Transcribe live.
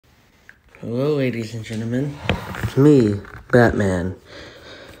Hello, ladies and gentlemen. It's me, Batman.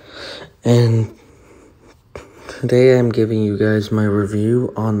 And today I'm giving you guys my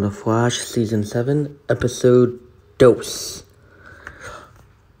review on The Flash Season 7, Episode Dose.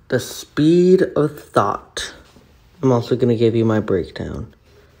 The Speed of Thought. I'm also going to give you my breakdown.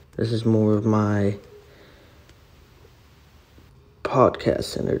 This is more of my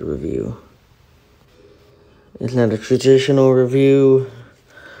podcast-centered review. It's not a traditional review.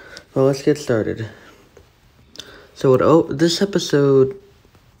 Well, let's get started. So, this episode,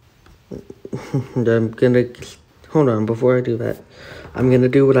 hold on, before I do that, I'm gonna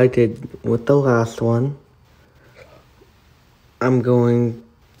do what I did with the last one. I'm going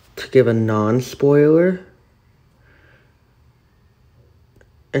to give a non-spoiler,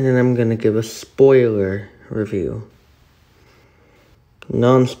 and then I'm gonna give a spoiler review.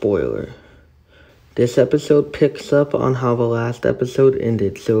 Non-spoiler. This episode picks up on how the last episode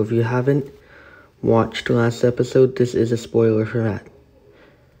ended, so if you haven't watched the last episode, this is a spoiler for that.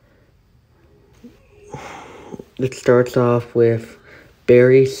 It starts off with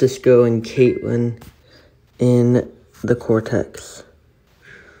Barry, Cisco, and Caitlin in the Cortex.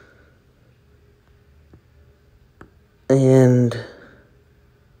 And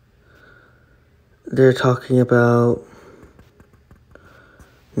they're talking about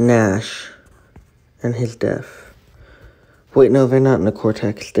Nash and his death. Wait, no, they're not in the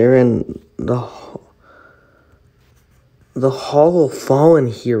Cortex. They're in the Hall of Fallen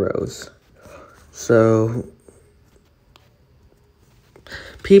Heroes. So,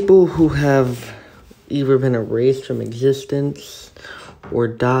 people who have either been erased from existence or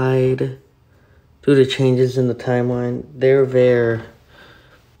died due to changes in the timeline, they're there,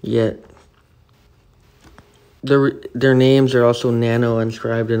 yet their names are also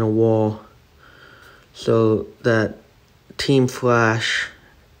nano-inscribed in a wall, so that Team Flash,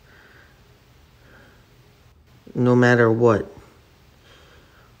 no matter what,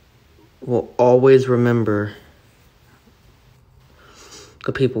 will always remember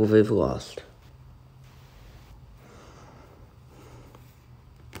the people they've lost.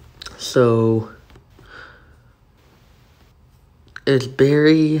 So, it's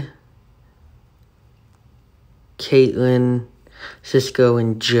Barry, Caitlin, Cisco,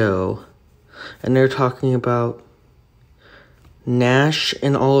 and Joe. And they're talking about Nash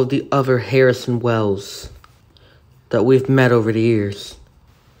and all of the other Harrison Wells that we've met over the years.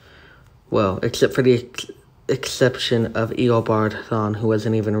 Well, except for the exception of Eobard-Thawne, who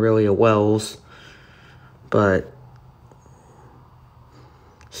wasn't even really a Wells. But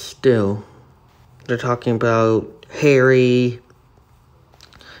still, they're talking about Harry,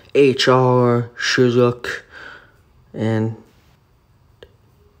 HR, Shuzuk, and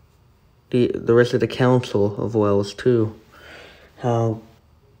the rest of the council of Wells, too. How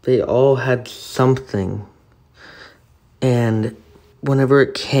they all had something. And whenever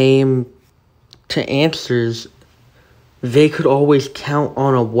it came to answers, they could always count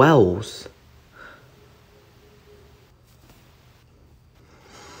on a Wells.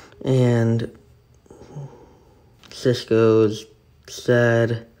 And Cisco's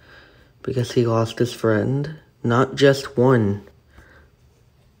sad because he lost his friend. Not just one,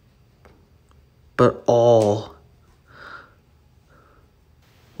 but all.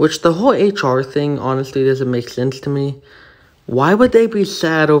 Which the whole HR thing honestly doesn't make sense to me. Why would they be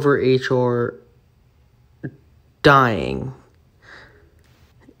sad over HR dying?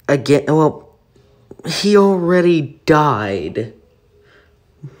 Again, well, he already died.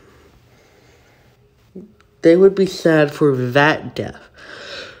 They would be sad for that death.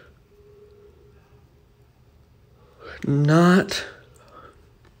 Not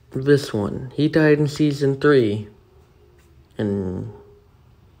this one. He died in season 3. And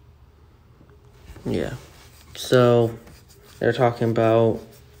yeah. So they're talking about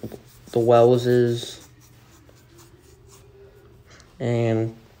the Wellses.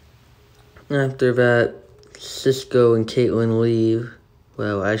 And after that, Cisco and Caitlin leave.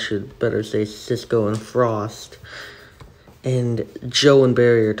 Well, I should better say Cisco and Frost. And Joe and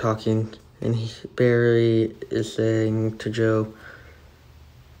Barry are talking. And Barry is saying to Joe,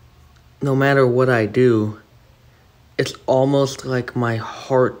 no matter what I do, it's almost like my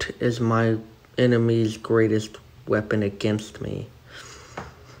heart is my enemy's greatest weapon against me.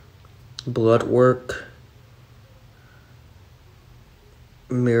 Blood work,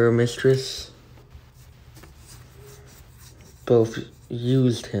 Mirror Mistress, both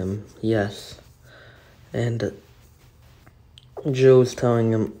used him, yes. And Joe's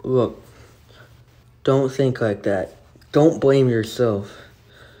telling him, look, don't think like that. Don't blame yourself.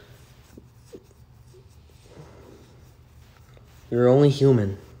 You're only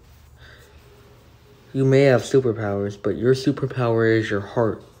human. You may have superpowers, but your superpower is your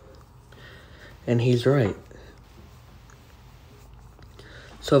heart. And he's right.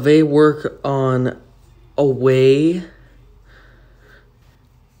 So they work on a way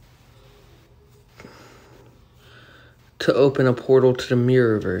to open a portal to the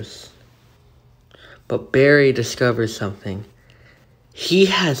Mirrorverse. But Barry discovers something. He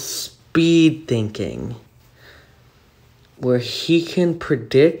has speed thinking, where he can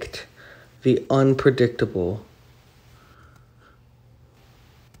predict the unpredictable.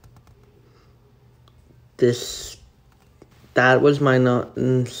 That was my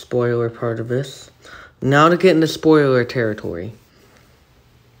non-spoiler part of this. Now to get into spoiler territory.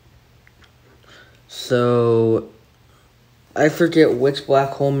 So, I forget which black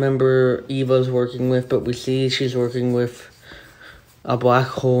hole member Eva's working with, but we see she's working with a black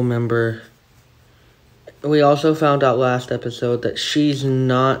hole member. We also found out last episode that she's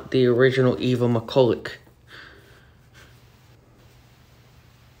not the original Eva McCulloch.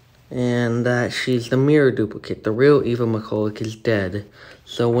 And that she's the mirror duplicate. The real Eva McCulloch is dead.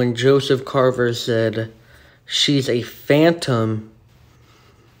 So when Joseph Carver said she's a phantom,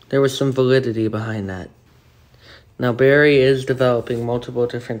 there was some validity behind that. Now Barry is developing multiple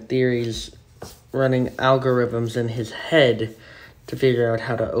different theories, running algorithms in his head to figure out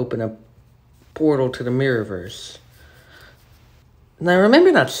how to open a portal to the Mirrorverse. Now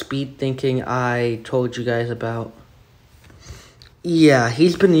remember that speed thinking I told you guys about? Yeah,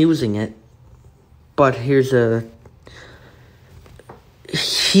 he's been using it. But he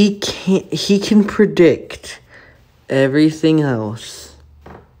can predict everything else.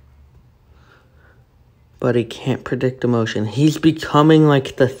 But he can't predict emotion. He's becoming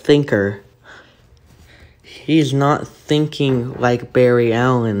like the thinker. He's not thinking like Barry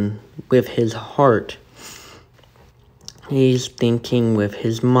Allen with his heart. He's thinking with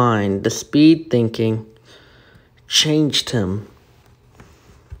his mind. The speed thinking changed him.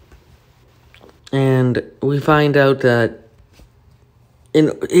 And we find out that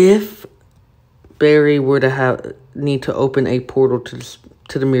if Barry were to need to open a portal to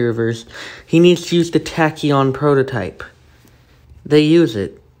the Mirrorverse, he needs to use the Tachyon prototype. They use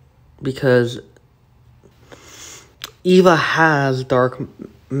it because Eva has dark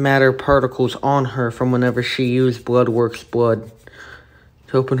matter particles on her from whenever she used Bloodworks blood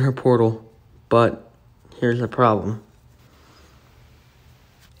to open her portal. But here's the problem.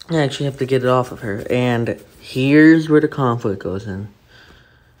 I actually have to get it off of her. And here's where the conflict goes in.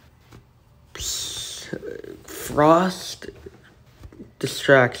 Frost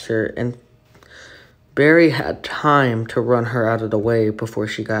distracts her, and Barry had time to run her out of the way before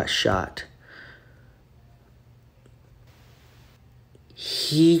she got shot.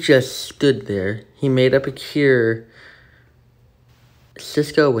 He just stood there. He made up a cure.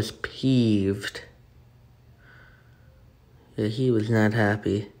 Cisco was peeved. Yeah, he was not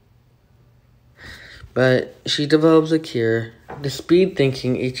happy. But she develops a cure. The speed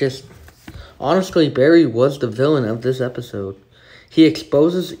thinking, it just... Honestly, Barry was the villain of this episode. He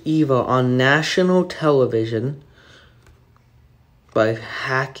exposes Eva on national television by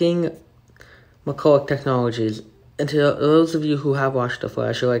hacking McCulloch Technologies. And to those of you who have watched The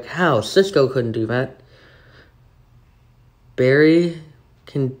Flash, you're like, how? Cisco couldn't do that. Barry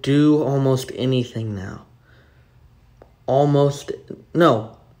can do almost anything now.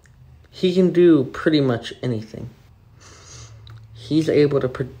 He can do pretty much anything. He's able to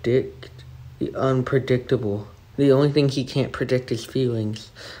predict the unpredictable. The only thing he can't predict is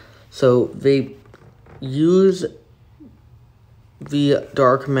feelings. So they use the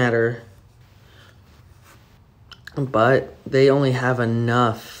dark matter, but they only have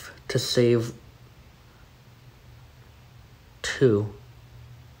enough to save 2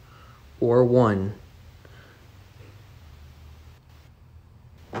 or 1.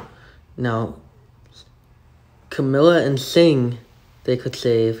 Now, Camilla and Singh, they could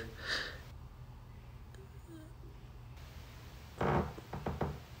save.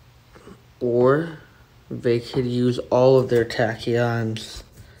 Or they could use all of their tachyons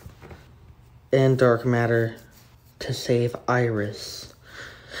and dark matter to save Iris.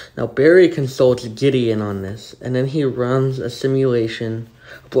 Now, Barry consults Gideon on this, and then he runs a simulation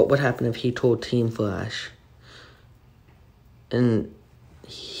of what would happen if he told Team Flash. And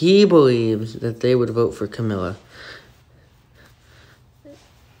he believes that they would vote for Camilla.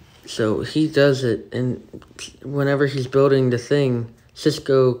 So he does it, and whenever he's building the thing,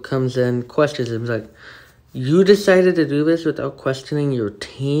 Cisco comes in, questions him, he's like, you decided to do this without questioning your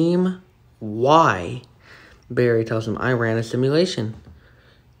team? Why? Barry tells him, I ran a simulation.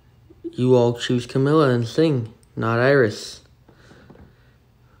 You all choose Camilla and Singh, not Iris.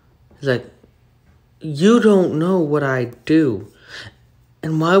 He's like, You don't know what I do.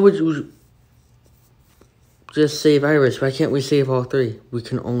 And why would you just save Iris? Why can't we save all three? We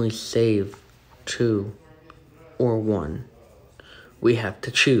can only save 2 or 1. We have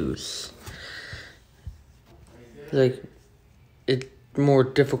to choose. Like, it's more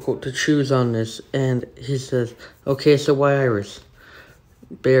difficult to choose on this. And he says, okay, so why Iris?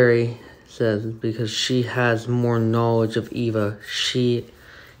 Barry says, because she has more knowledge of Eva. She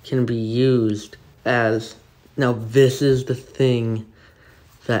can be used as... Now, this is the thing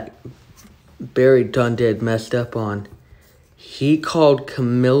that Barry Dunded messed up on. He called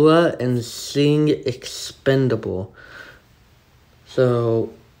Camilla and Singh expendable.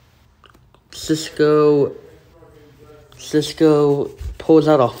 So, Cisco pulls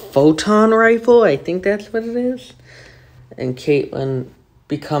out a photon rifle. I think that's what it is. And Caitlin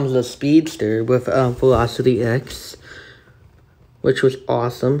becomes a speedster with Velocity X, which was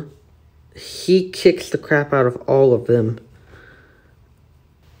awesome. He kicks the crap out of all of them.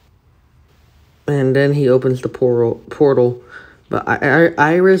 And then he opens the portal. But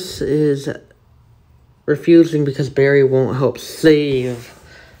Iris is refusing because Barry won't help save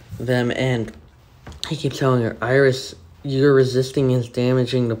them. And he keeps telling her, Iris, you're resisting is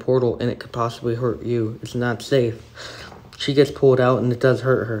damaging the portal and it could possibly hurt you. It's not safe. She gets pulled out and it does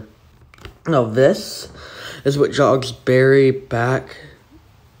hurt her. Now this is what jogs Barry back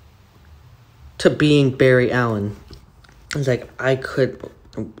to being Barry Allen. It's like, I could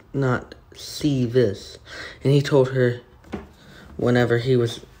not see this. And he told her whenever he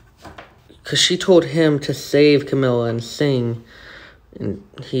was... Because she told him to save Camilla and Singh. And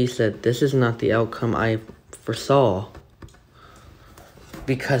he said, this is not the outcome I foresaw.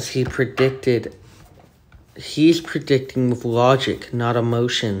 Because he predicted... He's predicting with logic, not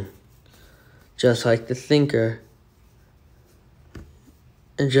emotion. Just like the thinker.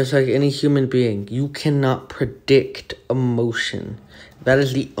 And just like any human being, you cannot predict emotion. That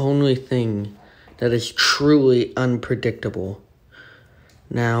is the only thing that is truly unpredictable.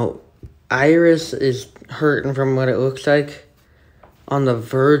 Now, Iris is hurting from what it looks like on the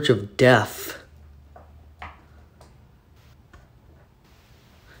verge of death.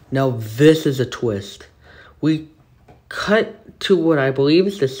 Now, this is a twist. We cut to what I believe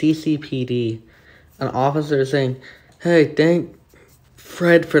is the CCPD. An officer saying, hey, thank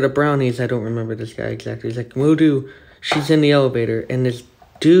Fred for the brownies. I don't remember this guy exactly. He's like, Voodoo, she's in the elevator. And this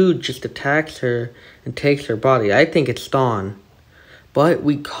dude just attacks her and takes her body. I think it's Dawn. But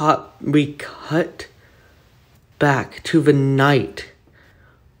we cut back to the night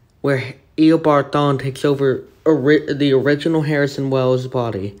where Eobard Thawne takes over the original Harrison Wells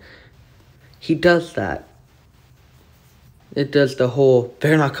body. He does that. It does the whole,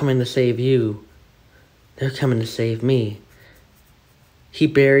 they're not coming to save you. They're coming to save me. He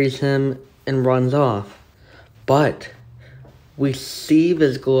buries him and runs off. But we see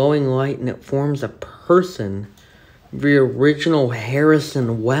this glowing light and it forms a person. The original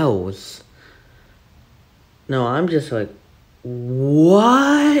Harrison Wells. No, I'm just like,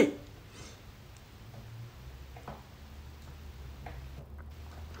 what?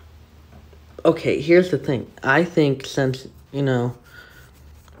 Okay, here's the thing. I think since,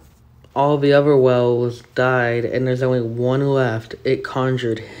 all the other Wells died and there's only one left, it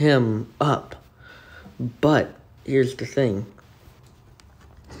conjured him up. But here's the thing.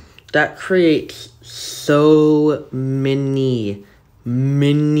 That creates so many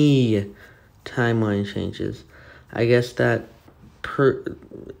timeline changes. I guess that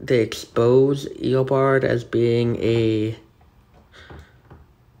they expose Eobard as being a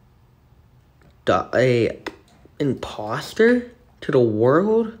imposter to the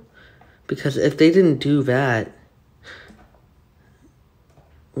world. Because if they didn't do that,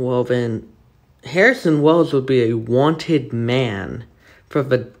 well then, Harrison Wells would be a wanted man for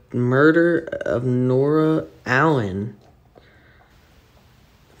the murder of Nora Allen.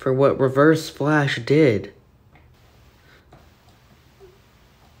 For what Reverse Flash did.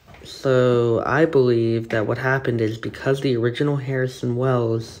 So, I believe that what happened is because the original Harrison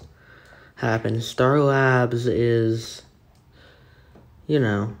Wells happened, Star Labs is,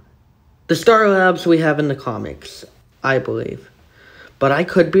 the Star Labs we have in the comics, I believe. But I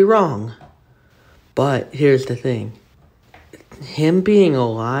could be wrong. But here's the thing. Him being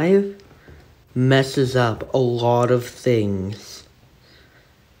alive messes up a lot of things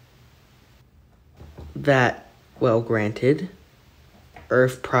that, well, granted,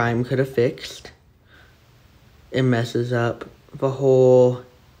 Earth Prime could have fixed. It messes up the whole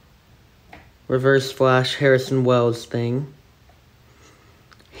Reverse Flash Harrison Wells thing.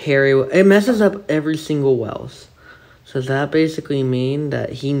 It messes up every single Wells. So does that basically mean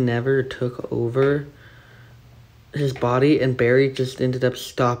that he never took over his body and Barry just ended up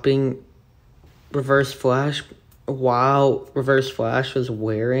stopping Reverse Flash while Reverse Flash was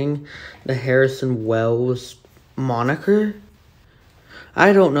wearing the Harrison Wells moniker?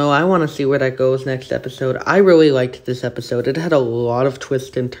 I don't know. I want to see where that goes next episode. I really liked this episode. It had a lot of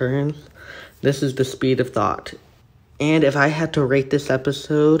twists and turns. This is the speed of thought. And if I had to rate this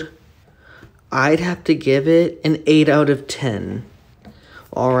episode, I'd have to give it an 8 out of 10.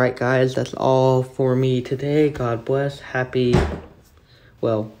 Alright, guys, that's all for me today. God bless. Happy,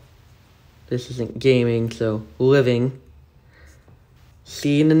 well, this isn't gaming, so living.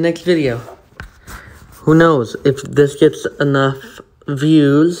 See you in the next video. Who knows, if this gets enough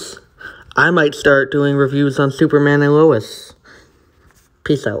views, I might start doing reviews on Superman and Lois.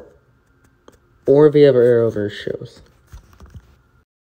 Peace out. Or the other Arrowverse shows.